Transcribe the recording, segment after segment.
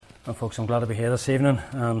Well, folks, I'm glad to be here this evening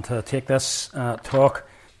and to take this talk.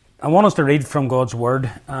 I want us to read from God's Word.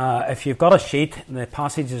 If you've got a sheet, the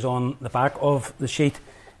passage is on the back of the sheet.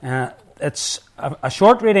 It's a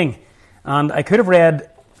short reading, and I could have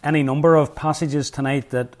read any number of passages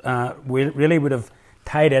tonight that we really would have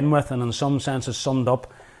tied in with and in some senses summed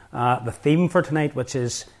up the theme for tonight, which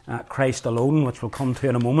is Christ alone, which we'll come to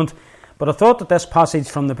in a moment. But I thought that this passage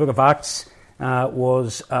from the book of Acts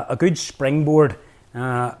was a good springboard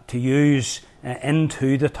to use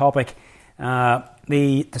into the topic.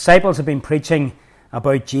 The disciples have been preaching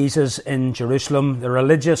about Jesus in Jerusalem. The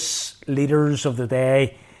religious leaders of the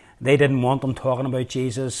day, they didn't want them talking about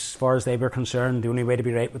Jesus. As far as they were concerned, the only way to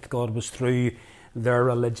be right with God was through their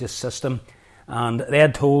religious system. And they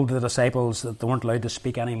had told the disciples that they weren't allowed to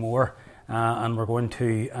speak anymore and were going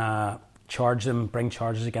to charge them, bring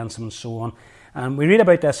charges against them and so on. And we read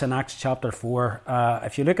about this in Acts chapter 4.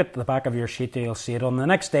 If you look at the back of your sheet, you'll see it. On the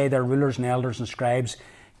next day, their rulers and elders and scribes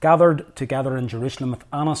gathered together in Jerusalem with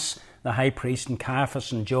Annas, the high priest, and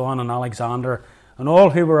Caiaphas, and John, and Alexander, and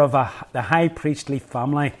all who were of the high priestly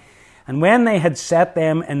family. And when they had set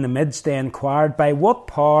them in the midst, they inquired, "By what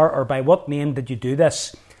power or by what name did you do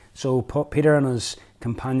this?" So Peter and his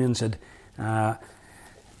companions had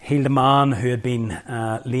healed a man who had been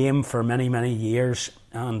lame for many, many years,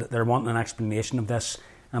 and they're wanting an explanation of this.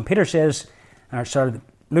 And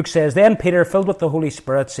Luke says, "Then Peter, filled with the Holy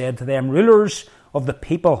Spirit, said to them, 'Rulers of the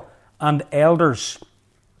people and elders,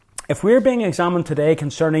 if we're being examined today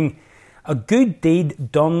concerning a good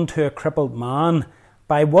deed done to a crippled man,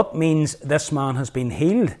 by what means this man has been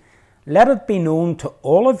healed, let it be known to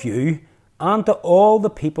all of you and to all the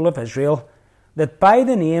people of Israel that by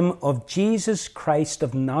the name of Jesus Christ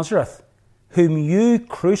of Nazareth, whom you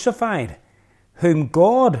crucified, whom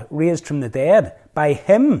God raised from the dead, by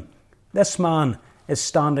him this man is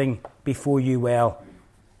standing before you well.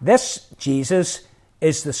 This Jesus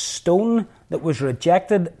is the stone that was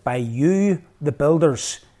rejected by you, the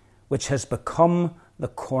builders, which has become the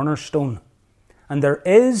cornerstone. And there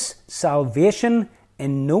is salvation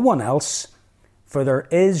in no one else, for there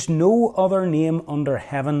is no other name under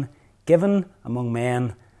heaven given among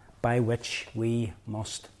men by which we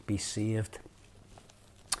must be saved.'"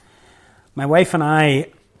 My wife and I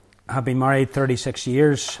have been married 36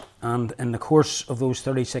 years, and in the course of those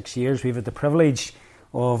 36 years we've had the privilege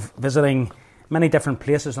of visiting many different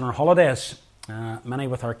places on our holidays, many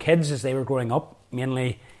with our kids as they were growing up,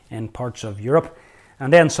 mainly in parts of Europe,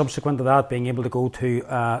 and then subsequent to that being able to go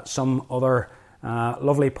to some other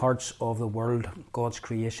lovely parts of the world, God's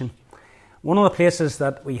creation. One of the places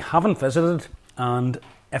that we haven't visited, and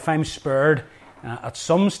if I'm spared at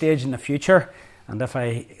some stage in the future, and if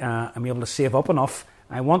I am able to save up enough,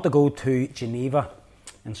 I want to go to Geneva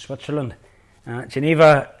in Switzerland.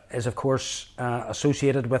 Geneva is, of course,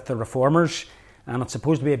 associated with the Reformers, and it's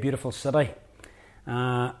supposed to be a beautiful city.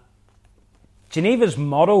 Geneva's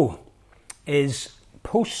motto is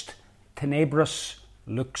Post Tenebris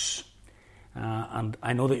Lux. And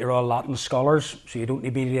I know that you're all Latin scholars, so you don't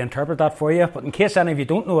need me to interpret that for you. But in case any of you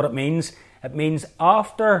don't know what it means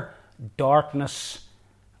after darkness,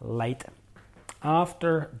 light.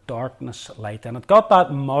 After darkness, light. And it got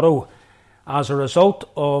that motto as a result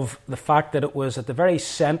of the fact that it was at the very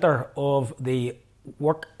centre of the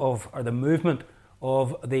work of, or the movement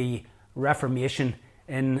of the Reformation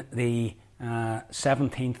in the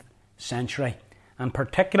 17th century. And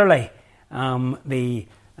particularly the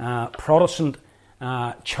Protestant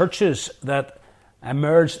churches that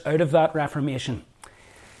emerged out of that Reformation.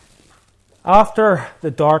 After the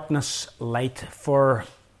darkness, light. For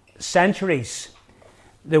centuries,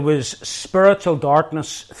 there was spiritual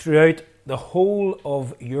darkness throughout the whole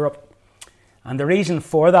of Europe. And the reason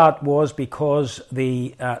for that was because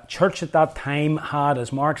the church at that time had,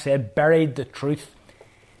 as Mark said, buried the truth.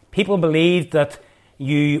 People believed that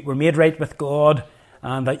you were made right with God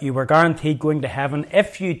and that you were guaranteed going to heaven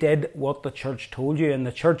if you did what the church told you. And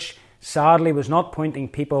the church, sadly, was not pointing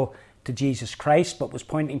people to Jesus Christ, but was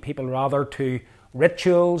pointing people rather to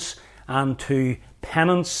rituals and to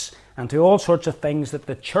penance and to all sorts of things that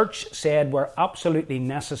the church said were absolutely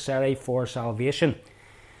necessary for salvation.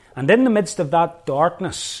 And in the midst of that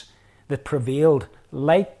darkness that prevailed,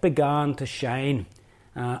 light began to shine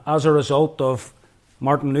as a result of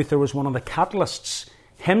Martin Luther was one of the catalysts,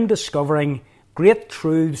 him discovering great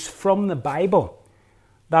truths from the Bible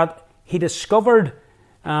that he discovered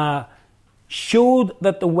showed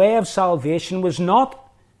that the way of salvation was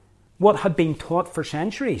not what had been taught for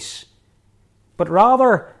centuries, but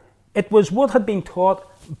rather it was what had been taught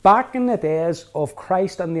back in the days of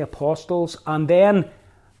Christ and the apostles, and then,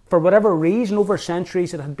 for whatever reason, over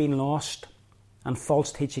centuries it had been lost. and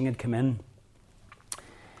false teaching had come in.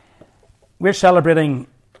 We're celebrating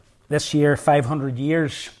this year 500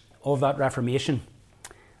 years of that Reformation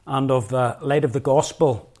and of the light of the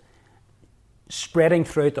gospel spreading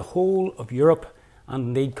throughout the whole of Europe and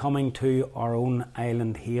indeed coming to our own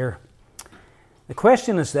island here. The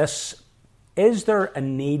question is this: is there a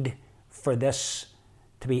need for this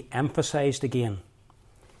to be emphasised again?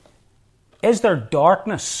 Is there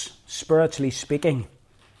darkness, spiritually speaking,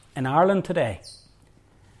 in Ireland today?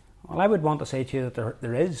 Well, I would want to say to you that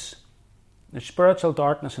there is. There's spiritual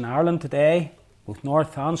darkness in Ireland today, both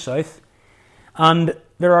north and south. And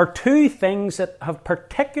there are two things that have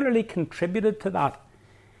particularly contributed to that.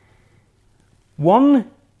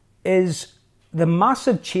 One is the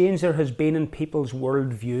massive change there has been in people's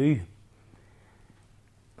worldview.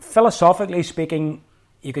 Philosophically speaking,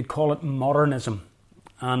 you could call it modernism.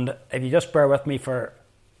 And if you just bear with me for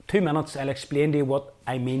 2 minutes, I'll explain to you what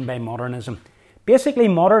I mean by modernism. Basically,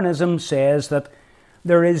 modernism says that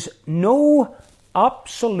there is no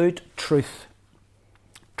absolute truth.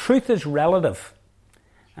 Truth is relative.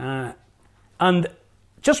 And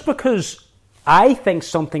just because I think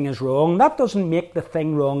something is wrong, that doesn't make the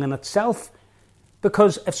thing wrong in itself.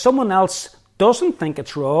 Because if someone else doesn't think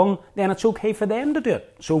it's wrong, then it's okay for them to do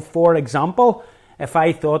it. So, for example, if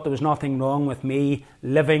I thought there was nothing wrong with me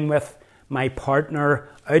living with my partner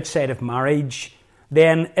outside of marriage,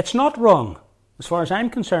 then it's not wrong. As far as I'm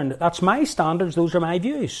concerned, that's my standards, those are my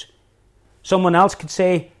views. Someone else could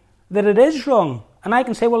say that it is wrong, and I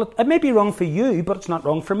can say, well, it may be wrong for you, but it's not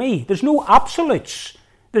wrong for me. There's no absolutes.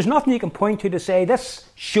 There's nothing you can point to say this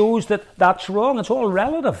shows that that's wrong. It's all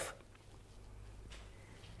relative.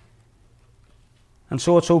 And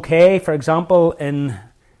so it's okay, for example, in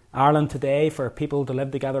Ireland today for people to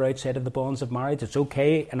live together outside of the bonds of marriage. It's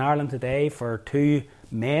okay in Ireland today for two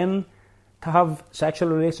men to have sexual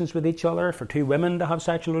relations with each other, for two women to have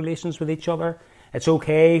sexual relations with each other. It's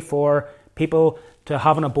okay for people to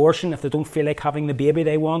have an abortion if they don't feel like having the baby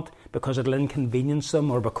they want because it'll inconvenience them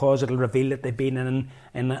or because it'll reveal that they've been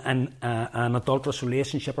in an adulterous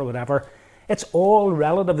relationship or whatever. It's all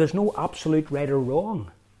relative. There's no absolute right or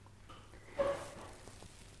wrong.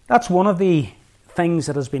 That's one of the things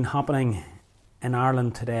that has been happening in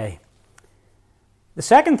Ireland today. The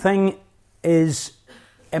second thing is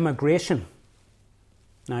immigration.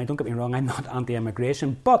 Now, don't get me wrong, I'm not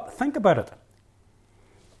anti-immigration, but think about it.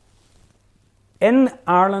 In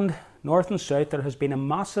Ireland, north and south, there has been a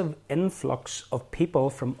massive influx of people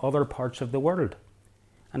from other parts of the world.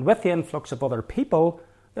 And with the influx of other people,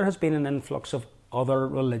 there has been an influx of other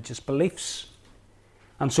religious beliefs.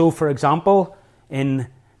 And so, for example, in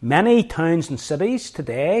many towns and cities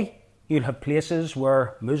today, you'll have places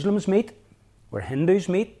where Muslims meet, where Hindus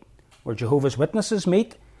meet, where Jehovah's Witnesses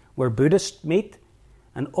meet, where Buddhists meet,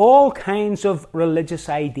 and all kinds of religious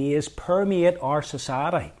ideas permeate our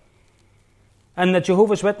society. And the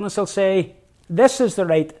Jehovah's Witness will say, this is the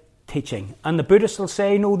right teaching. And the Buddhist will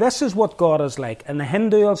say, no, this is what God is like. And the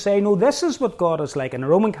Hindu will say, no, this is what God is like. And the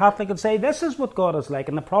Roman Catholic will say, this is what God is like.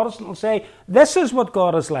 And the Protestant will say, this is what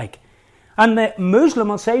God is like. And the Muslim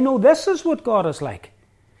will say, no, this is what God is like.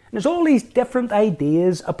 And there's all these different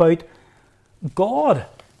ideas about God.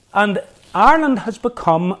 And Ireland has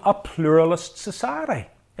become a pluralist society.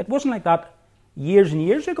 It wasn't like that years and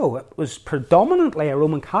years ago. It was predominantly a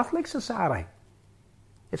Roman Catholic society.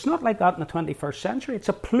 It's not like that in the 21st century. It's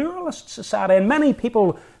a pluralist society. And many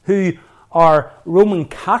people who are Roman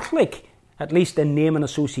Catholic, at least in name and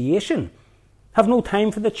association, have no time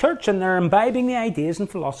for the church, and they're imbibing the ideas and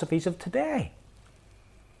philosophies of today.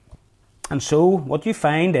 And so what you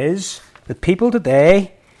find is that people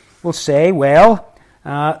today will say, well,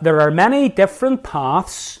 there are many different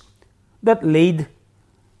paths that lead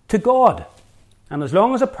to God. And as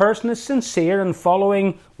long as a person is sincere in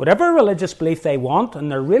following whatever religious belief they want,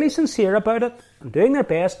 and they're really sincere about it and doing their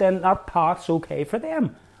best, then that path's okay for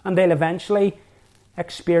them. And they'll eventually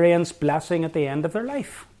experience blessing at the end of their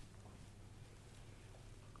life.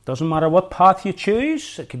 Doesn't matter what path you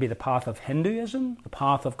choose. It could be the path of Hinduism, the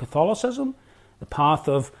path of Catholicism, the path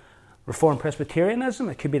of Reformed Presbyterianism.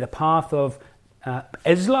 It could be the path of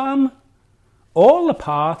Islam. All the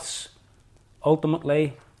paths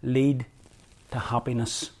ultimately lead to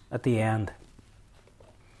happiness at the end.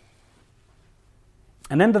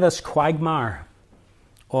 And into this quagmire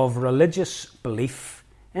of religious belief,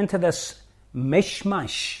 into this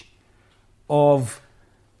mishmash of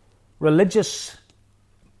religious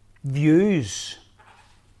views,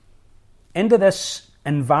 into this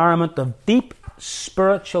environment of deep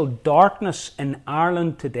spiritual darkness in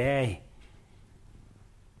Ireland today,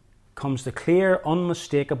 comes the clear,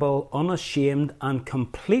 unmistakable, unashamed, and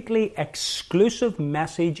completely exclusive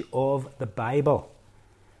message of the Bible.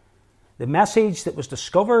 The message that was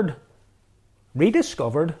discovered,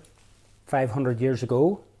 rediscovered 500 years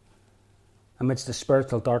ago amidst the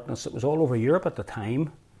spiritual darkness that was all over Europe at the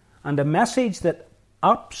time, and a message that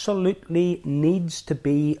absolutely needs to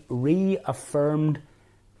be reaffirmed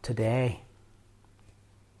today.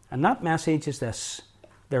 And that message is this: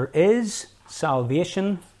 there is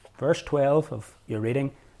salvation, verse 12 of your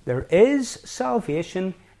reading, there is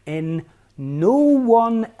salvation in no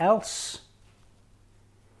one else.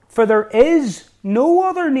 For there is no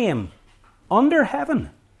other name under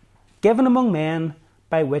heaven given among men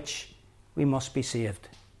by which we must be saved.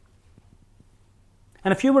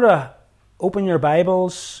 And if you were to open your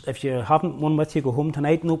Bibles, if you haven't one with you, go home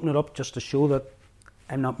tonight and open it up just to show that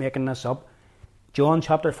I'm not making this up. John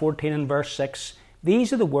chapter 14 and verse 6.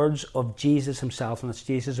 These are the words of Jesus himself, and it's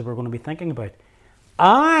Jesus that we're going to be thinking about.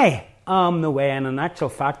 I am the way, and in actual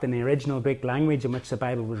fact, in the original Greek language in which the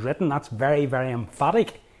Bible was written, that's very, very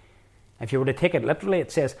emphatic. If you were to take it literally,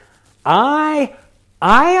 it says, I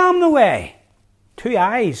am the way. Two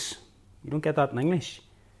I's. You don't get that in English.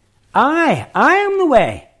 I am the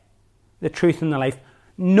way, the truth, and the life.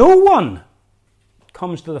 No one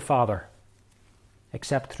comes to the Father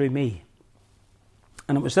except through me.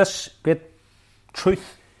 And it was this great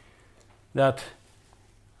truth that,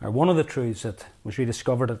 or one of the truths that was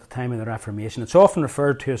rediscovered at the time of the Reformation. It's often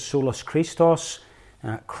referred to as solus Christos,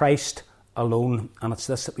 Christ alone, and it's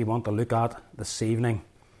this that we want to look at this evening.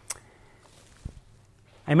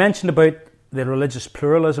 I mentioned about the religious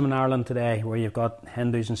pluralism in Ireland today, where you've got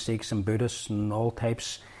Hindus and Sikhs and Buddhists and all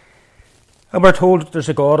types. And we're told that there's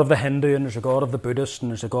a God of the Hindu, and there's a God of the Buddhist,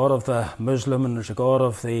 and there's a God of the Muslim, and there's a God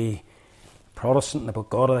of the Protestant, and a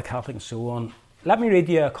God of the Catholic, and so on. Let me read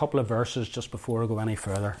you a couple of verses just before I go any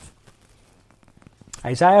further.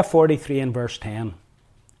 Isaiah 43 and verse 10.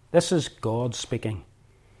 This is God speaking.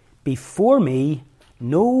 Before me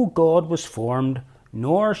no God was formed,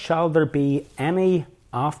 nor shall there be any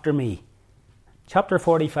after me. Chapter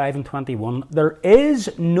 45 and 21. There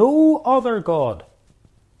is no other God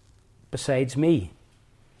besides me.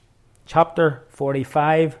 Chapter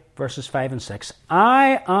 45 verses 5 and 6.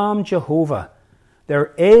 I am Jehovah.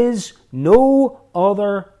 There is no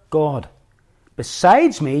other God.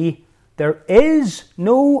 Besides me, there is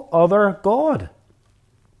no other God.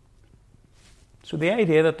 So the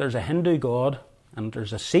idea that there's a Hindu God, and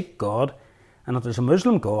there's a Sikh God, and that there's a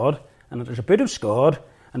Muslim God, and that there's a Buddhist God,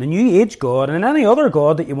 and a New Age God, and any other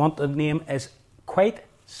God that you want to name is quite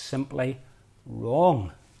simply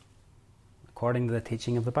wrong, according to the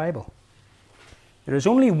teaching of the Bible. There is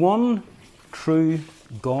only one true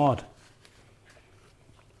God.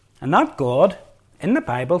 And that God, in the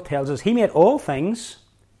Bible, tells us He made all things,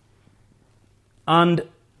 and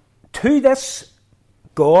to this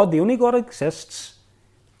God, the only God that exists,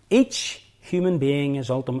 each human being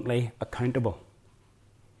is ultimately accountable.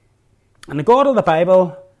 And the God of the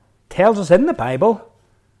Bible tells us in the Bible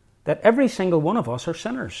that every single one of us are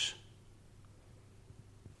sinners.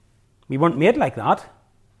 We weren't made like that.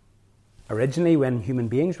 Originally, when human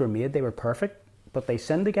beings were made, they were perfect, but they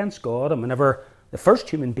sinned against God, and whenever the first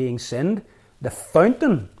human being sinned, the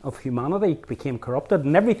fountain of humanity became corrupted,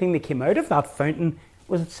 and everything that came out of that fountain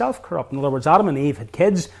was itself corrupt. In other words, Adam and Eve had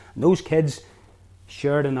kids, and those kids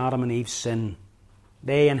shared in Adam and Eve's sin.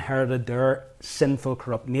 They inherited their sinful,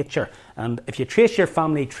 corrupt nature. And if you trace your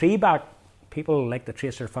family tree back, people like to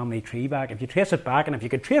trace their family tree back. If you trace it back, and if you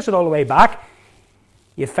could trace it all the way back,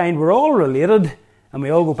 you find we're all related, and we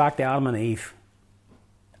all go back to Adam and Eve.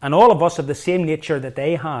 And all of us have the same nature that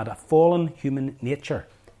they had, a fallen human nature.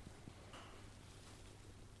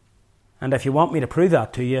 And if you want me to prove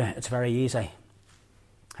that to you, it's very easy.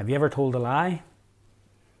 Have you ever told a lie?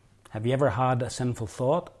 Have you ever had a sinful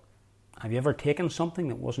thought? Have you ever taken something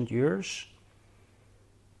that wasn't yours?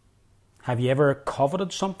 Have you ever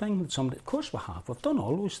coveted something that somebody... Of course we have. We've done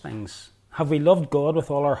all those things. Have we loved God with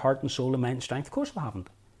all our heart and soul and mind and strength? Of course we haven't.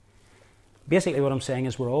 Basically what I'm saying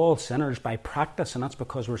is we're all sinners by practice, and that's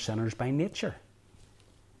because we're sinners by nature.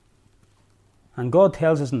 And God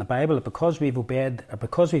tells us in the Bible that because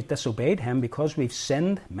we've disobeyed Him, because we've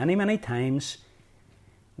sinned many, many times,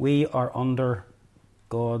 we are under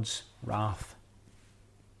God's wrath.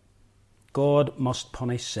 God must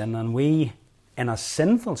punish sin, and we, in a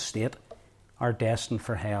sinful state, are destined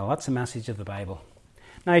for hell. That's the message of the Bible.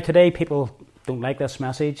 Now, today people don't like this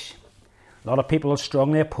message. A lot of people will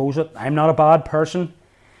strongly oppose it. I'm not a bad person.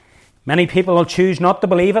 Many people will choose not to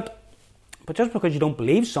believe it. But just because you don't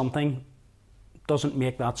believe something doesn't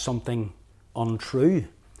make that something untrue.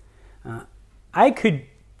 I could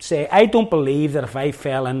say, I don't believe that if I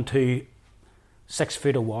fell into 6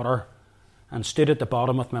 foot of water and stood at the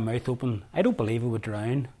bottom with my mouth open, I don't believe I would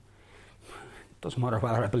drown. It doesn't matter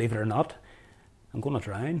whether I believe it or not. I'm going to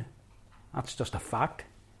drown. That's just a fact.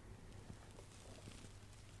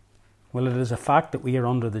 Well, it is a fact that we are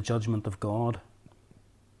under the judgment of God.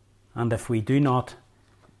 And if we do not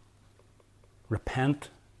repent,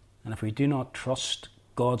 and if we do not trust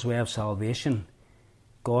God's way of salvation,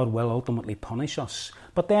 God will ultimately punish us.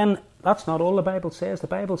 But then, that's not all the Bible says. The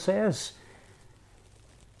Bible says,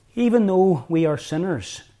 even though we are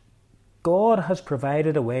sinners, God has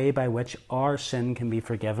provided a way by which our sin can be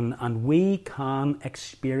forgiven, and we can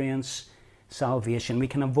experience salvation. We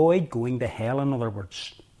can avoid going to hell, in other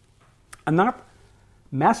words. And that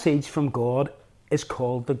message from God is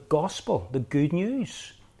called the gospel, the good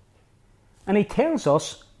news. And he tells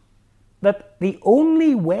us that the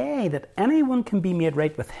only way that anyone can be made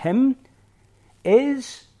right with him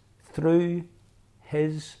is through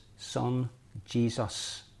his Son,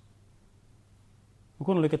 Jesus. We're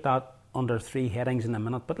going to look at that under 3 headings in a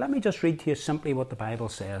minute, but let me just read to you simply what the Bible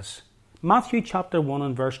says. Matthew chapter 1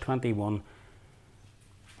 and verse 21.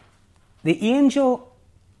 The angel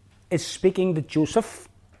is speaking to Joseph,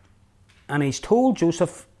 and he's told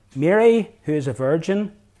Joseph, Mary, who is a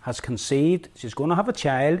virgin, has conceived. She's going to have a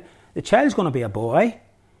child. The child's going to be a boy.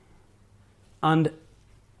 And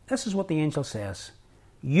this is what the angel says.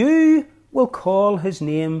 You will call his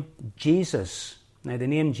name Jesus. Now, the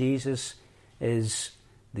name Jesus is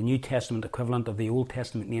the New Testament equivalent of the Old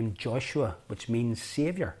Testament name Joshua, which means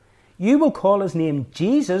Saviour. You will call his name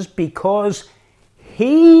Jesus because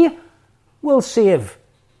he will save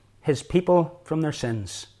his people from their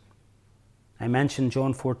sins. I mentioned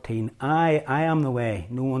John 14. I am the way.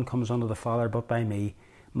 No one comes unto the Father but by me.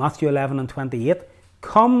 Matthew 11 and 28.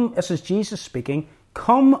 Come, this is Jesus speaking,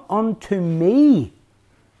 come unto me,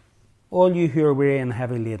 all you who are weary and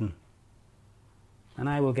heavy laden, and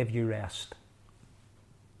I will give you rest.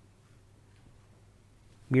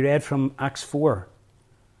 We read from Acts 4.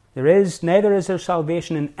 Neither is there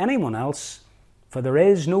salvation in anyone else, for there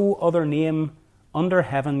is no other name under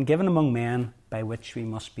heaven given among men by which we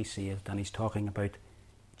must be saved. And he's talking about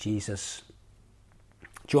Jesus.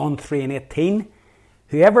 John 3 and 18.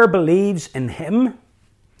 Whoever believes in him,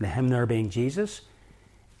 the him there being Jesus,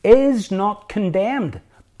 is not condemned.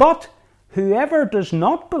 But whoever does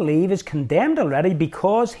not believe is condemned already,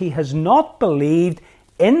 because he has not believed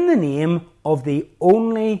in the name of the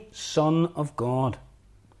only Son of God.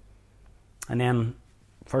 And then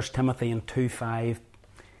 1 Timothy 2:5.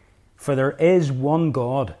 For there is one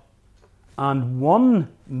God, and one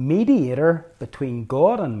mediator between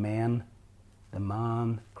God and men, the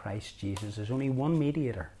man Christ Jesus. There's only one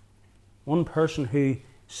mediator, one person who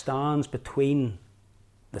stands between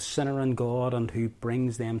the sinner and God and who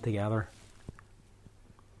brings them together.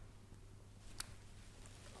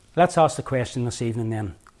 Let's ask the question this evening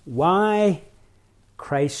then. Why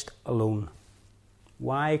Christ alone?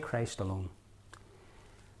 Why Christ alone?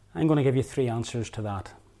 I'm going to give you 3 answers to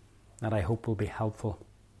that I hope will be helpful.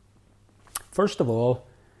 First of all,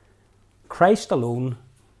 Christ alone,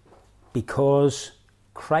 because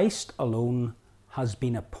Christ alone has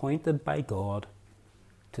been appointed by God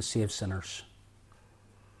to save sinners.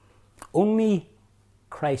 Only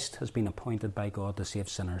Christ has been appointed by God to save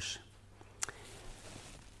sinners.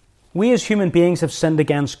 We as human beings have sinned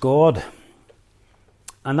against God.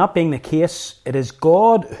 And that being the case, it is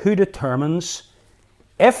God who determines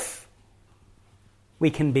if we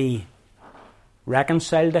can be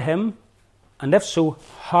reconciled to him, and if so,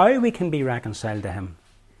 how we can be reconciled to him.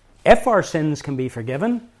 If our sins can be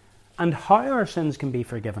forgiven, and how our sins can be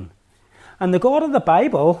forgiven. And the God of the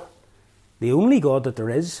Bible, the only God that there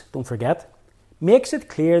is, don't forget, makes it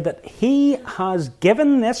clear that he has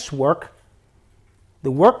given this work,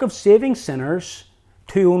 the work of saving sinners,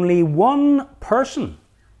 to only one person.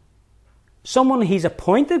 Someone he's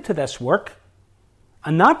appointed to this work,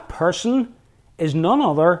 and that person is none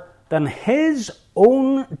other than his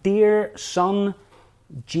own dear Son,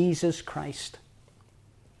 Jesus Christ.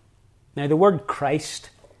 Now, the word Christ,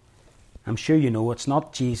 I'm sure you know, it's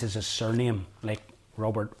not Jesus' surname, like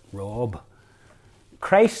Robert Rob.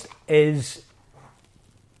 Christ is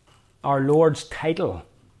our Lord's title.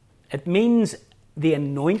 It means the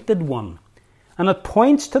anointed one. And it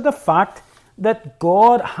points to the fact that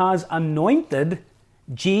God has anointed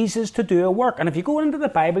Jesus to do a work. And if you go into the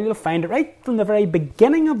Bible, you'll find it right from the very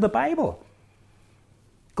beginning of the Bible.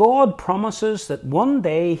 God promises that one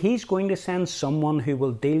day he's going to send someone who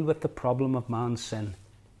will deal with the problem of man's sin.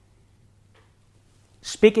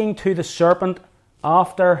 Speaking to the serpent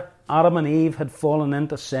after Adam and Eve had fallen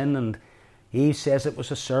into sin and Eve says it was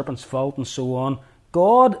the serpent's fault and so on.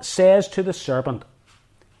 God says to the serpent,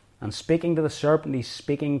 and speaking to the serpent, he's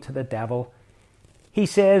speaking to the devil. He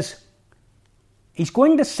says, he's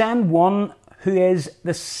going to send one who is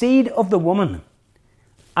the seed of the woman.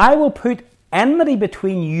 I will put enmity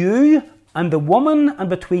between you and the woman, and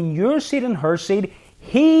between your seed and her seed.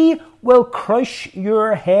 He will crush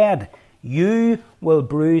your head. You will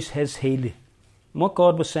bruise his heel. And what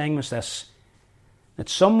God was saying was this, that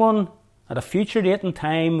someone at a future date and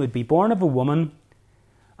time would be born of a woman,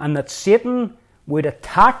 and that Satan would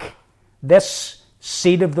attack this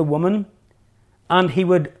seed of the woman, and he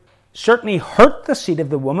would certainly hurt the seed of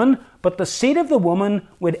the woman, but the seed of the woman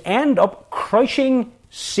would end up crushing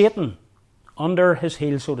Satan under his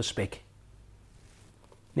heel, so to speak.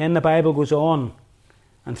 Then the Bible goes on,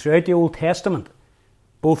 and throughout the Old Testament,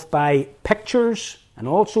 both by pictures and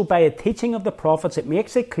also by a teaching of the prophets, it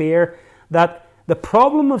makes it clear that the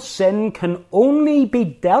problem of sin can only be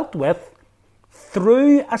dealt with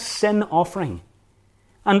through a sin offering.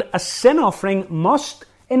 And a sin offering must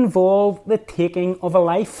involve the taking of a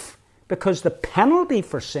life, because the penalty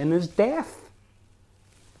for sin is death.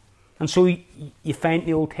 And so you find in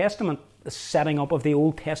the Old Testament the setting up of the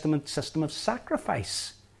Old Testament system of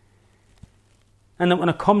sacrifice. And that when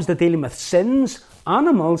it comes to dealing with sins,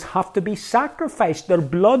 animals have to be sacrificed. Their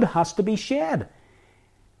blood has to be shed.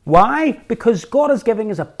 Why? Because God is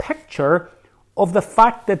giving us a picture of the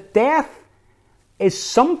fact that death is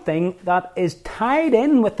something that is tied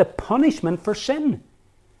in with the punishment for sin.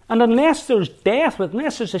 And unless there's death,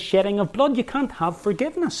 unless there's a shedding of blood, you can't have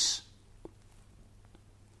forgiveness.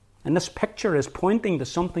 And this picture is pointing to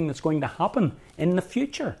something that's going to happen in the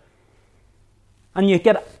future. And you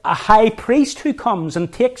get a high priest who comes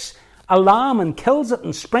and takes a lamb and kills it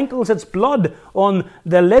and sprinkles its blood on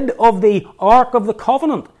the lid of the Ark of the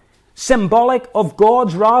Covenant, symbolic of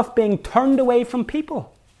God's wrath being turned away from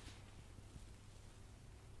people.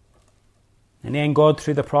 And then God,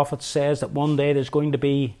 through the prophets, says that one day there's going to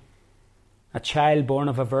be a child born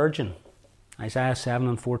of a virgin. Isaiah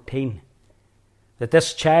 7:14. That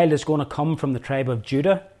this child is going to come from the tribe of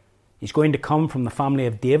Judah. He's going to come from the family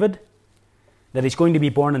of David. That he's going to be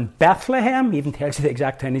born in Bethlehem. He even tells you the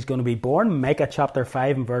exact time he's going to be born. Micah chapter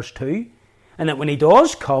 5 and verse 2. And that when he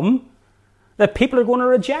does come, that people are going to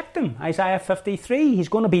reject him. Isaiah 53. He's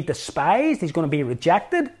going to be despised. He's going to be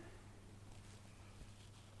rejected.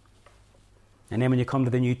 And then when you come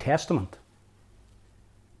to the New Testament,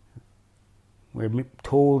 we're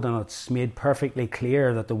told, and it's made perfectly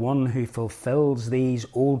clear, that the one who fulfills these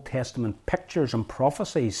Old Testament pictures and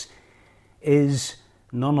prophecies is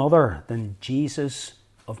none other than Jesus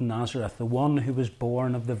of Nazareth, the one who was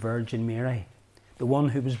born of the Virgin Mary, the one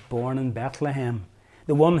who was born in Bethlehem,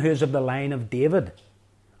 the one who is of the line of David,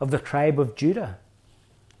 of the tribe of Judah.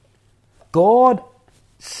 God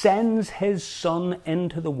sends his Son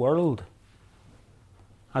into the world,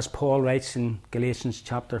 as Paul writes in Galatians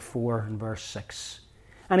chapter 4 and verse 6.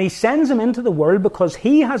 And he sends him into the world because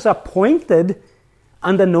he has appointed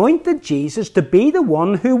and anointed Jesus to be the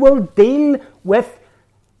one who will deal with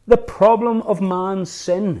the problem of man's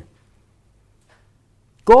sin.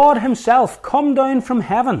 God himself come down from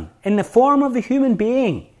heaven in the form of a human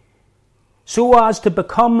being so as to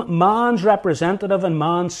become man's representative and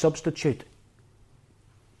man's substitute.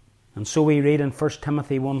 And so we read in 1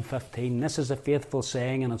 Timothy 1:15, this is a faithful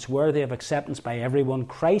saying and it's worthy of acceptance by everyone.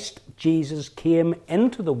 Christ Jesus came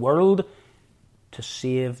into the world to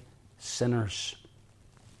save sinners.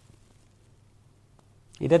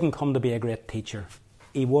 He didn't come to be a great teacher.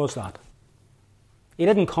 He was that. He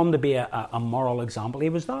didn't come to be a moral example. He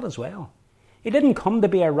was that as well. He didn't come to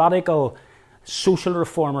be a radical social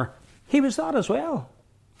reformer. He was that as well.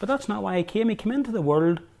 But that's not why he came. He came into the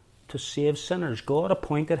world to save sinners. God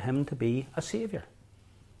appointed him to be a saviour.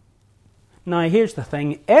 Now here's the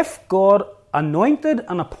thing. If God anointed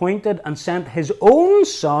and appointed and sent his own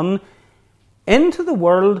Son into the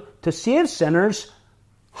world to save sinners,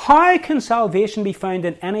 how can salvation be found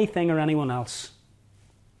in anything or anyone else?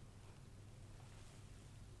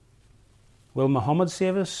 Will Muhammad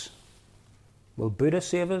save us? Will Buddha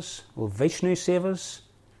save us? Will Vishnu save us?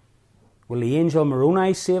 Will the angel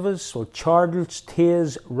Moroni save us? Will Charles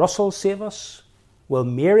Taze Russell save us? Will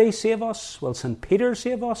Mary save us? Will St. Peter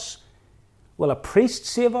save us? Will a priest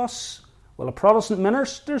save us? Will a Protestant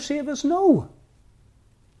minister save us? No.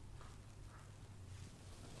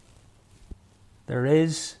 There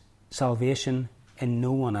is salvation in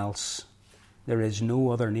no one else. There is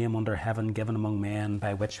no other name under heaven given among men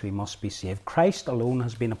by which we must be saved. Christ alone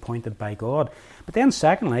has been appointed by God. But then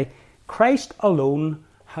secondly, Christ alone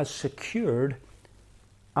has secured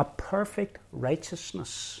a perfect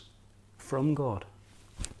righteousness from God.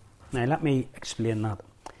 Now let me explain that.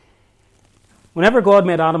 Whenever God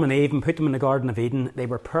made Adam and Eve and put them in the Garden of Eden, they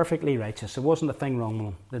were perfectly righteous. There wasn't a thing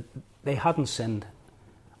wrong with them. They hadn't sinned.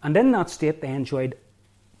 And in that state they enjoyed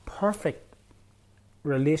perfect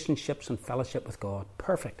relationships and fellowship with God.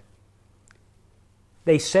 Perfect.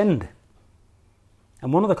 They sinned.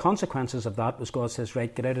 And one of the consequences of that was God says,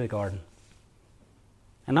 right, get out of the garden.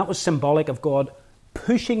 And that was symbolic of God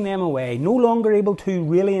pushing them away, no longer able to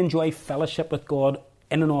really enjoy fellowship with God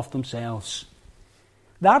in and of themselves.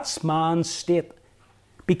 That's man's state.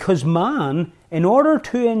 Because man, in order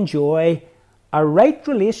to enjoy a right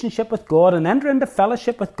relationship with God and enter into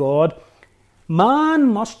fellowship with God, man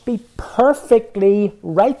must be perfectly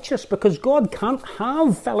righteous, because God can't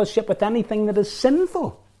have fellowship with anything that is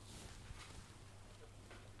sinful.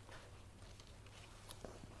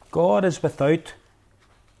 God is without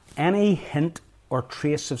any hint or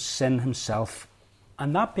trace of sin himself.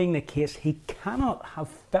 And that being the case, he cannot have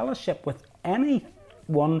fellowship with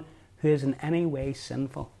anyone who is in any way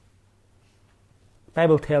sinful. The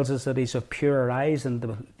Bible tells us that he's of purer eyes and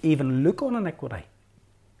will even look on iniquity.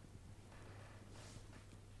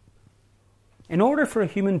 In order for a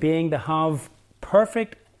human being to have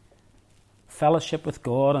perfect fellowship with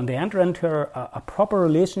God and to enter into a proper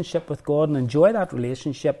relationship with God and enjoy that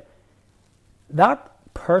relationship, that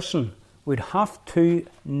person would have to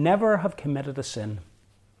never have committed a sin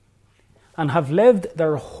and have lived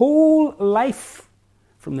their whole life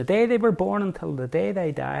from the day they were born until the day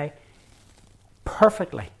they die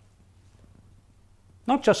perfectly.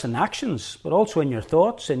 Not just in actions, but also in your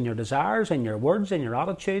thoughts, in your desires, in your words, in your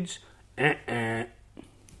attitudes.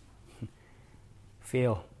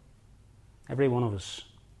 Fail. Every one of us.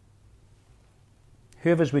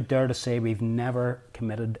 Who of us would dare to say we've never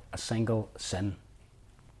committed a single sin?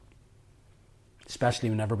 Especially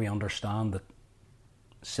whenever we understand that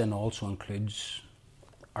sin also includes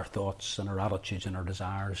our thoughts and our attitudes and our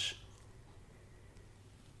desires.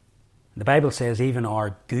 The Bible says even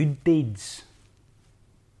our good deeds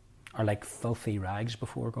are like filthy rags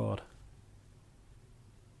before God.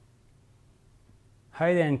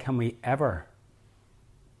 How then can we ever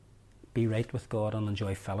be right with God and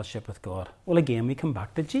enjoy fellowship with God? Well, again, we come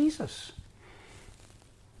back to Jesus.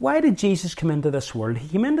 Why did Jesus come into this world? He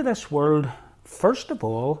came into this world, first of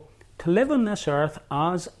all, to live on this earth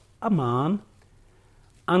as a man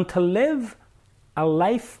and to live a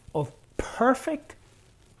life of perfect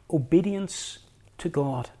obedience to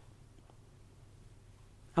God.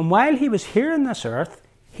 And while he was here on this earth,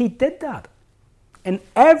 he did that in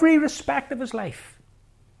every respect of his life.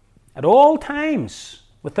 At all times,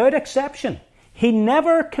 without exception. He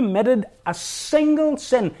never committed a single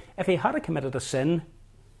sin. If he had committed a sin,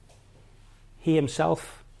 he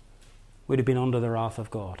himself would have been under the wrath of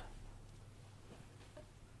God.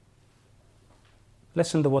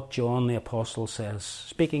 Listen to what John the Apostle says.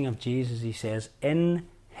 Speaking of Jesus, he says, in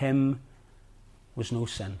him was no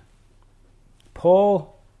sin.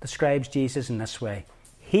 Paul describes Jesus in this way.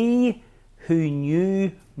 He who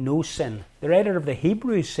knew no sin. The writer of the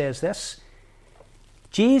Hebrews says this.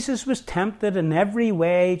 Jesus was tempted in every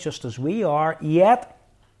way just as we are, yet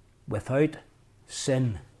without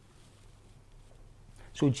sin.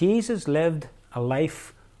 So Jesus lived a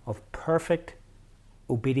life of perfect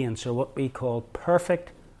obedience, or what we call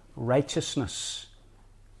perfect righteousness.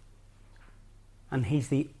 And he's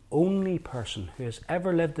the only person who has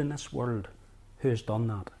ever lived in this world who has done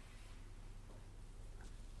that.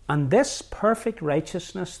 And this perfect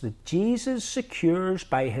righteousness that Jesus secures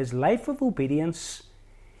by his life of obedience,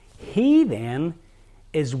 he then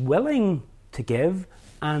is willing to give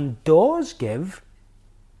and does give.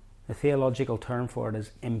 The theological term for it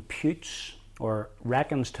is imputes or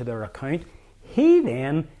reckons to their account. He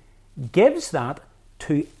then gives that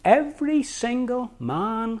to every single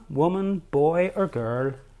man, woman, boy or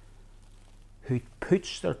girl who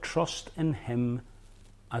puts their trust in him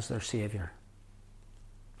as their Saviour.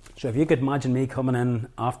 So if you could imagine me coming in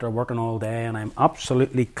after working all day and I'm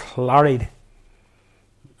absolutely claried.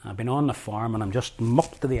 I've been on the farm and I'm just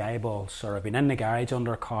mucked to the eyeballs, or I've been in the garage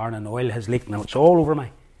under a car and the oil has leaked and it's all over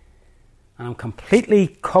me. And I'm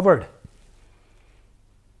completely covered.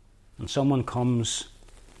 And someone comes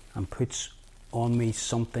and puts on me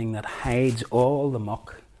something that hides all the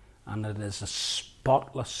muck, and it is a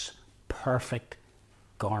spotless, perfect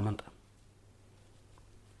garment.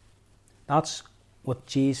 That's what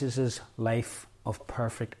Jesus' life of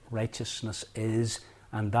perfect righteousness is,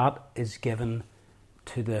 and that is given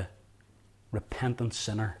to the repentant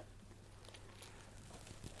sinner.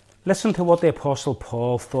 Listen to what the Apostle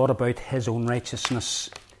Paul thought about his own righteousness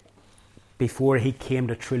before he came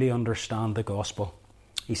to truly understand the gospel.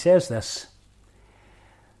 He says this: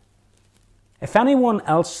 if anyone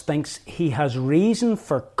else thinks he has reason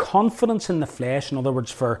for confidence in the flesh, in other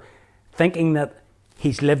words, for thinking that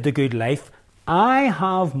he's lived a good life, I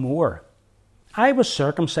have more. I was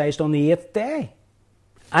circumcised on the 8th day.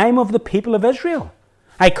 I'm of the people of Israel.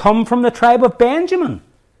 I come from the tribe of Benjamin.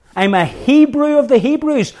 I'm a Hebrew of the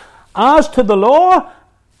Hebrews. As to the law,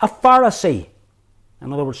 a Pharisee.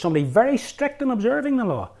 In other words, somebody very strict in observing the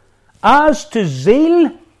law. As to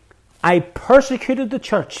zeal, I persecuted the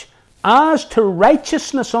church. As to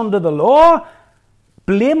righteousness under the law,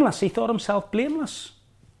 blameless. He thought himself blameless.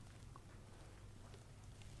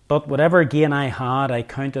 But whatever gain I had, I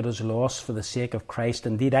counted as loss for the sake of Christ.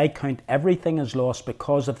 Indeed, I count everything as loss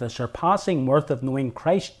because of the surpassing worth of knowing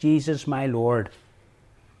Christ Jesus my Lord.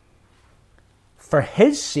 For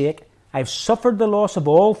his sake, I've suffered the loss of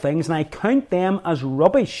all things, and I count them as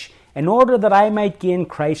rubbish, in order that I might gain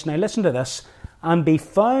Christ. Now listen to this: and be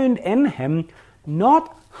found in him,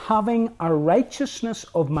 not having a righteousness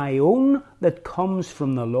of my own that comes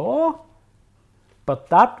from the law, but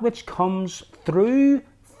that which comes through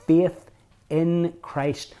faith in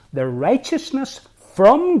Christ, the righteousness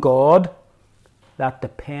from God that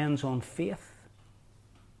depends on faith.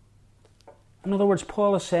 In other words,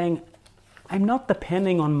 Paul is saying, I'm not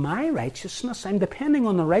depending on my righteousness, I'm depending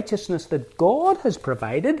on the righteousness that God has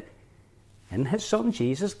provided in his Son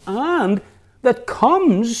Jesus, and that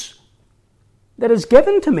is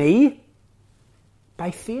given to me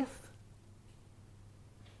by faith.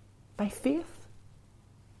 By faith.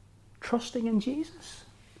 Trusting in Jesus.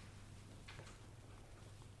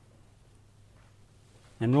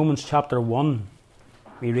 In Romans chapter 1,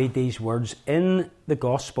 we read these words: in the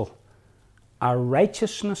gospel, our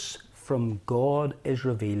righteousness from God is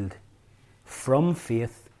revealed, from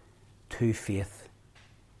faith to faith.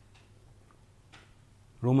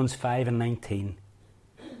 Romans 5:19.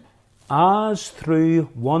 As through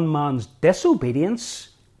one man's disobedience,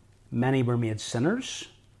 many were made sinners.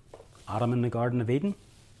 Adam in the Garden of Eden,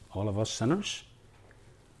 all of us sinners.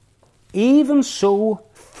 Even so,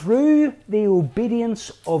 through the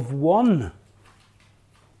obedience of one,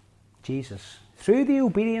 Jesus, through the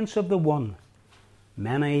obedience of the one,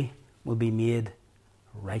 many will be made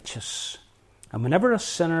righteous. And whenever a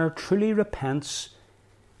sinner truly repents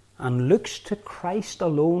and looks to Christ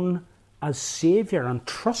alone as Saviour and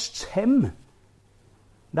trusts him,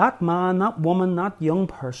 that man, that woman, that young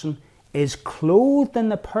person is clothed in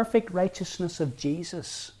the perfect righteousness of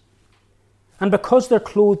Jesus. And because they're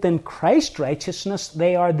clothed in Christ's righteousness,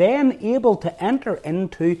 they are then able to enter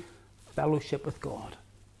into fellowship with God.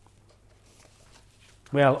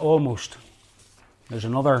 Well, almost. There's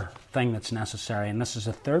another thing that's necessary, and this is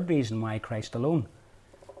the third reason why Christ alone.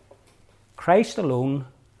 Christ alone,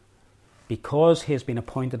 because he has been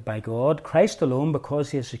appointed by God. Christ alone,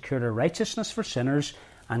 because he has secured a righteousness for sinners.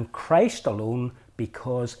 And Christ alone,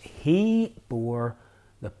 because he bore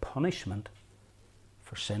the punishment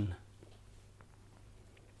for sin.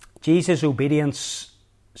 Jesus' obedience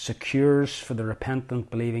secures for the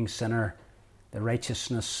repentant, believing sinner the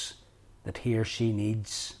righteousness that he or she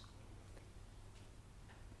needs.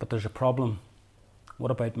 But there's a problem.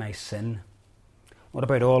 What about my sin? What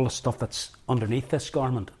about all the stuff that's underneath this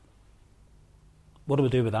garment? What do we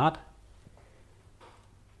do with that?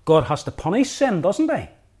 God has to punish sin, doesn't he?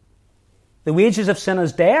 The wages of sin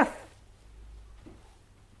is death.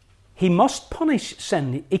 He must punish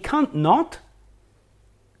sin. He can't not.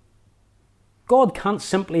 God can't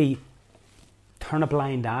simply turn a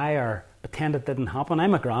blind eye or pretend it didn't happen.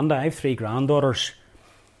 I'm a granddad. I have 3 granddaughters.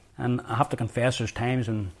 And I have to confess, there's times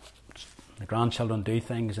when the grandchildren do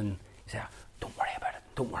things and you say, don't worry about it.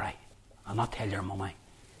 Don't worry. I'll not tell your mummy.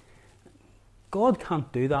 God can't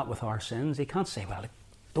do that with our sins. He can't say, well,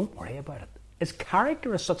 don't worry about it. His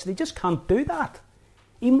character is such that he just can't do that.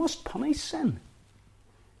 He must punish sin.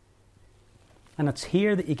 And it's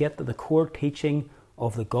here that you get to the core teaching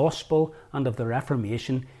of the gospel and of the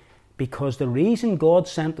Reformation, because the reason God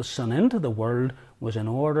sent the Son into the world was in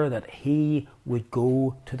order that he would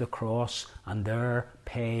go to the cross and there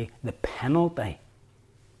pay the penalty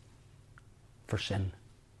for sin.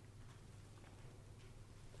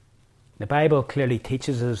 The Bible clearly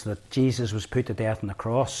teaches us that Jesus was put to death on the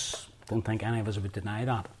cross. Don't think any of us would deny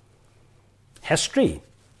that. History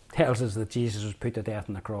tells us that Jesus was put to death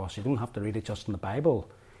on the cross. You don't have to read it just in the Bible.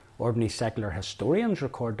 Ordinary secular historians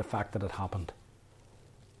record the fact that it happened.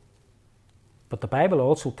 But the Bible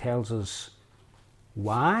also tells us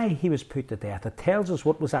why he was put to death. It tells us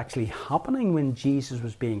what was actually happening when Jesus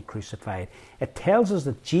was being crucified. It tells us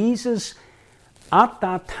that Jesus at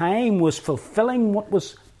that time was fulfilling what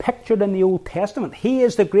was pictured in the Old Testament. He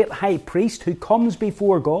is the great high priest who comes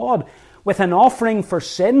before God with an offering for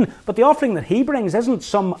sin. But the offering that he brings isn't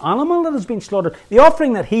some animal that has been slaughtered. The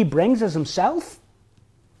offering that he brings is himself.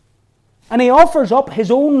 And he offers up his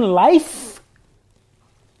own life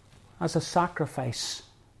as a sacrifice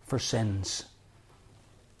for sins.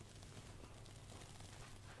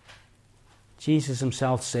 Jesus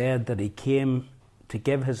himself said that he came to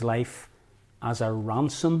give his life as a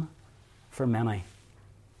ransom for many.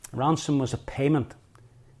 Ransom was a payment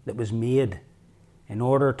that was made in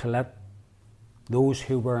order to let those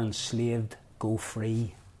who were enslaved go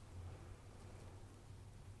free.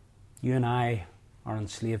 You and I are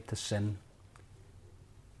enslaved to sin,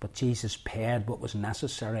 but Jesus paid what was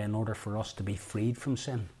necessary in order for us to be freed from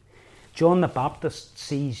sin. John the Baptist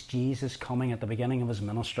sees Jesus coming at the beginning of his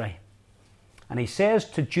ministry, and he says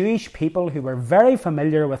to Jewish people who were very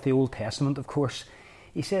familiar with the Old Testament, of course,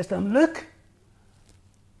 he says to them, "Look,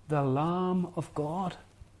 the Lamb of God."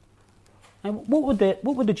 And what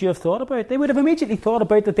would the Jew have thought about? They would have immediately thought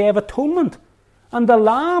about the Day of Atonement and the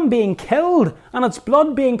lamb being killed and its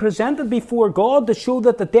blood being presented before God to show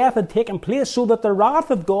that the death had taken place so that the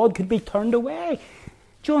wrath of God could be turned away.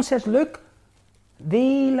 John says, "Look,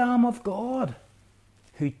 the Lamb of God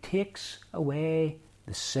who takes away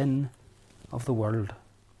the sin of the world."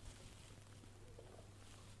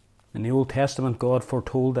 In the Old Testament, God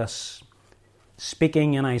foretold this,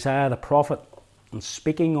 speaking in Isaiah the prophet and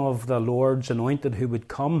speaking of the Lord's anointed who would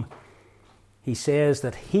come. He says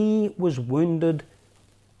that he was wounded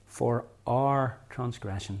for our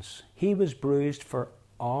transgressions. He was bruised for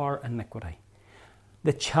our iniquity.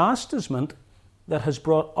 The chastisement that has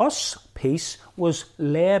brought us peace was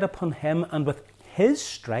laid upon him, and with his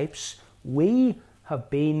stripes we have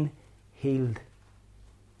been healed.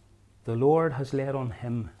 The Lord has laid on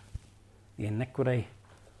him the iniquity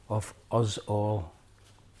of us all.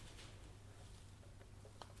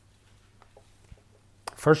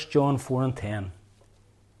 1 John 4 and 10.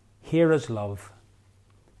 Here is love.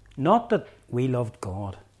 Not that we loved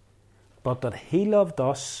God, but that he loved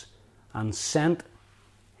us and sent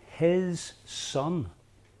his Son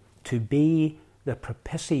to be the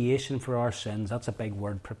propitiation for our sins. That's a big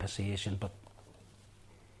word, propitiation, but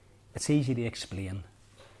it's easy to explain.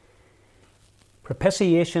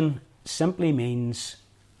 Propitiation simply means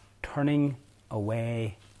turning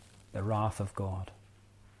away the wrath of God.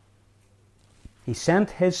 He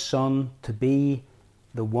sent his Son to be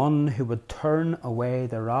the one who would turn away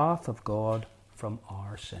the wrath of God from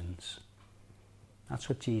our sins. That's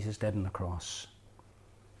what Jesus did on the cross.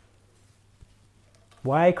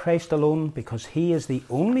 Why Christ alone? Because he is the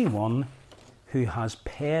only one who has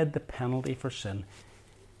paid the penalty for sin.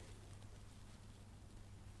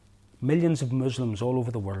 Millions of Muslims all over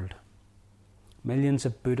the world, millions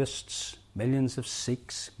of Buddhists, millions of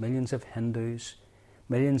Sikhs, millions of Hindus,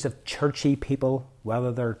 millions of churchy people,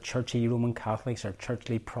 whether they're churchy Roman Catholics or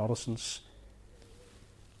churchy Protestants,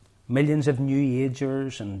 millions of New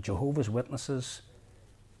Agers and Jehovah's Witnesses.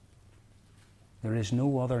 There is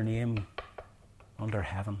no other name under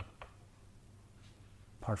heaven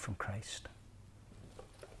apart from Christ.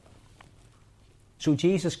 So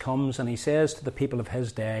Jesus comes and he says to the people of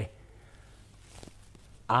his day,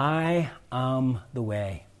 "I am the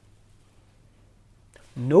way.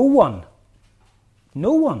 No one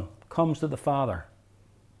comes to the Father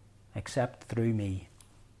except through me."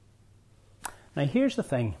 Now here's the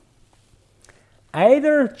thing.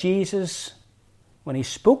 Either Jesus, when he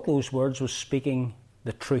spoke those words, was speaking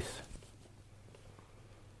the truth.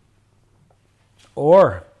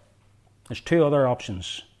 Or, there's two other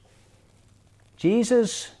options.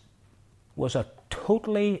 Jesus was a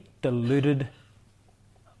totally deluded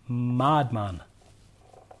madman.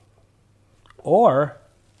 Or,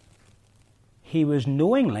 he was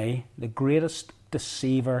knowingly the greatest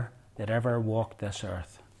deceiver that ever walked this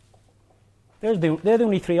earth. They're the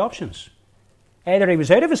only three options. Either he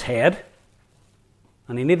was out of his head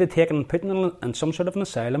and he needed taken and put in some sort of an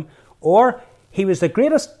asylum, or he was the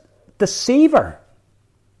greatest deceiver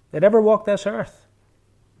that ever walked this earth.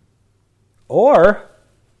 Or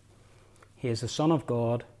he is the Son of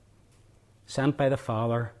God, sent by the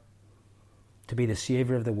Father to be the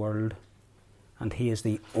Saviour of the world, and he is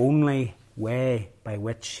the only way by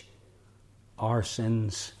which our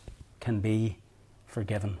sins can be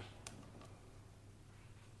forgiven.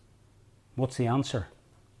 What's the answer?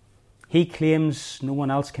 He claims no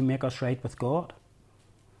one else can make us right with God.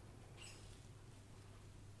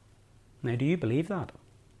 Now, do you believe that?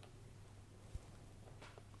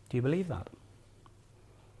 Do you believe that?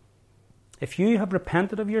 If you have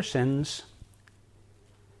repented of your sins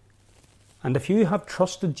And if you have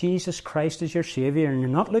trusted Jesus Christ as your Saviour and you're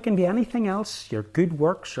not looking to anything else, your good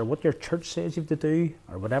works or what your church says you have to do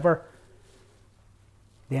or whatever,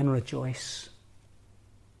 then rejoice.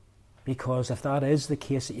 Because if that is the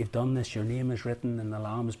case that you've done this, your name is written in the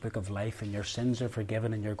Lamb's Book of Life and your sins are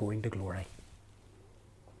forgiven and you're going to glory.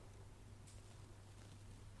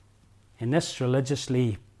 In this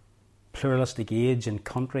religiously pluralistic age and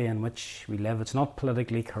country in which we live, it's not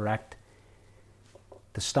politically correct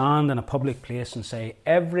to stand in a public place and say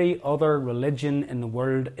every other religion in the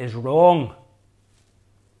world is wrong.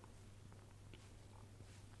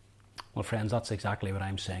 Well, friends, that's exactly what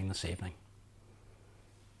I'm saying this evening.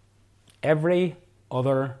 Every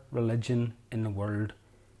other religion in the world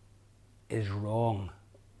is wrong.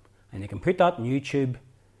 And you can put that on YouTube,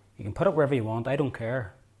 you can put it wherever you want, I don't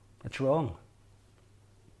care. It's wrong.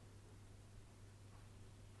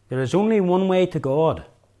 There is only one way to God.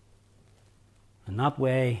 And that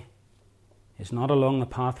way is not along the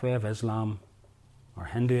pathway of Islam or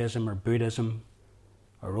Hinduism or Buddhism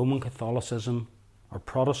or Roman Catholicism or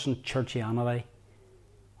Protestant churchianity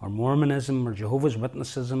or Mormonism or Jehovah's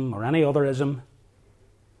Witnessism or any other ism.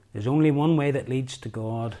 There's only one way that leads to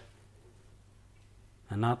God,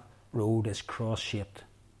 and that road is cross-shaped.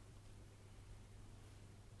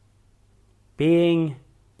 Being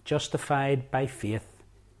justified by faith,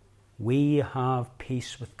 we have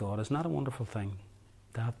peace with God. Isn't that a wonderful thing?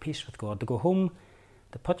 To have peace with God. To go home,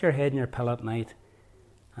 to put your head in your pillow at night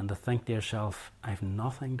and to think to yourself, I've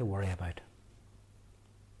nothing to worry about.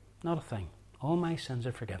 Not a thing. All my sins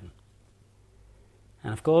are forgiven.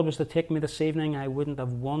 And if God was to take me this evening, I wouldn't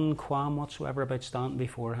have one qualm whatsoever about standing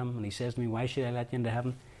before Him. And He says to me, why should I let you into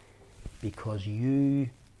heaven? Because you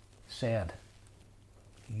said,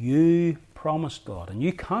 you promised God, and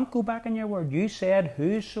you can't go back in your word. You said,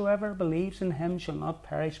 whosoever believes in Him shall not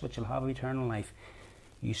perish but shall have eternal life.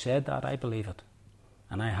 You said that, I believe it,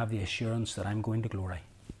 and I have the assurance that I'm going to glory.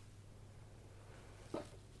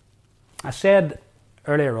 I said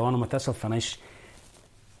earlier on, and with this I'll finish,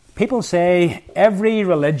 people say every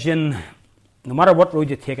religion, no matter what road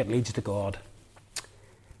you take, it leads to God.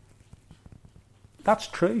 That's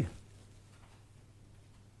true.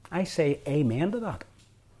 I say amen to that.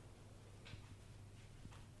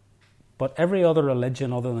 But every other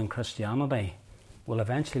religion other than Christianity will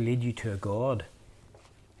eventually lead you to a God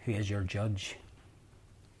who is your judge.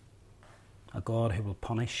 A God who will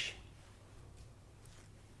punish.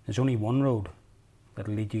 There's only one road that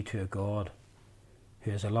will lead you to a God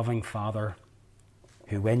who is a loving Father,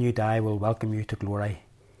 who when you die will welcome you to glory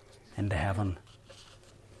into heaven.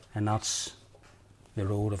 And that's the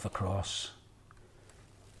road of the cross.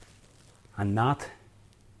 And that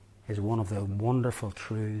is one of the wonderful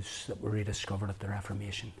truths that were rediscovered at the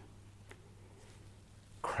Reformation.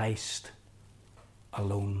 Christ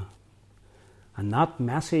alone. And that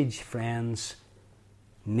message, friends,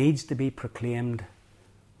 needs to be proclaimed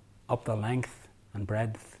up the length and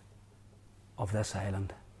breadth of this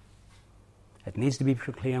island. It needs to be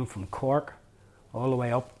proclaimed from Cork all the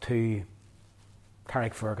way up to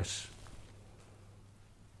Carrickfergus.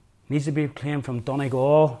 It needs to be proclaimed from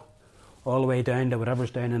Donegal all the way down to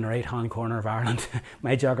whatever's down in the right-hand corner of Ireland.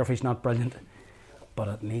 My geography's not brilliant, but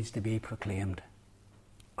it needs to be proclaimed.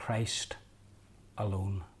 Christ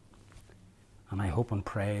alone. And I hope and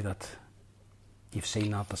pray that you've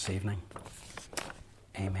seen that this evening.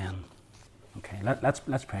 Amen. Okay,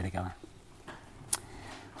 let's pray together.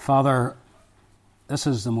 Father, this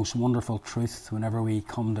is the most wonderful truth whenever we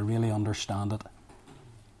come to really understand it.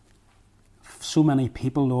 So many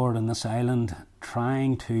people, Lord, in this island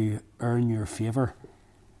trying to earn your favour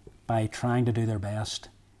by trying to do their best.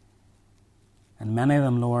 And many of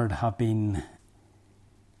them, Lord, have been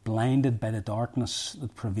blinded by the darkness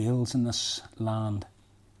that prevails in this land,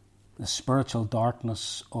 the spiritual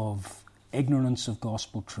darkness of ignorance of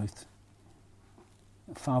gospel truth.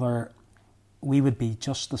 Father, we would be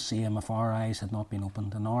just the same if our eyes had not been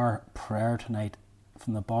opened. And our prayer tonight,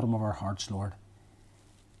 from the bottom of our hearts, Lord,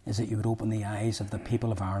 is that you would open the eyes of the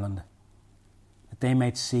people of Ireland, that they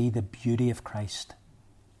might see the beauty of Christ,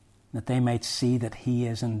 that they might see that He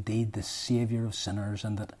is indeed the Saviour of sinners,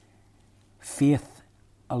 and that faith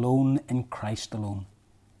alone in Christ alone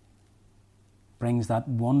brings that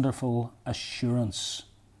wonderful assurance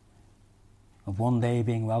of one day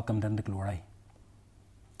being welcomed into glory.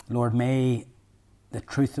 Lord, may the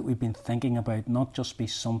truth that we've been thinking about not just be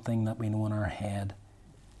something that we know in our head,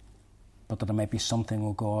 but that it might be something,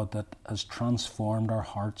 O God, that has transformed our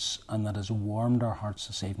hearts and that has warmed our hearts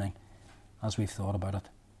this evening as we've thought about it.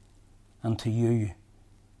 And to you,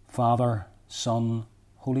 Father, Son,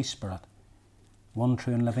 Holy Spirit, one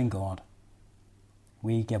true and living God,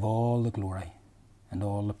 We give all the glory and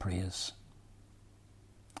all the praise.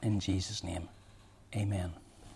 In Jesus' name, amen.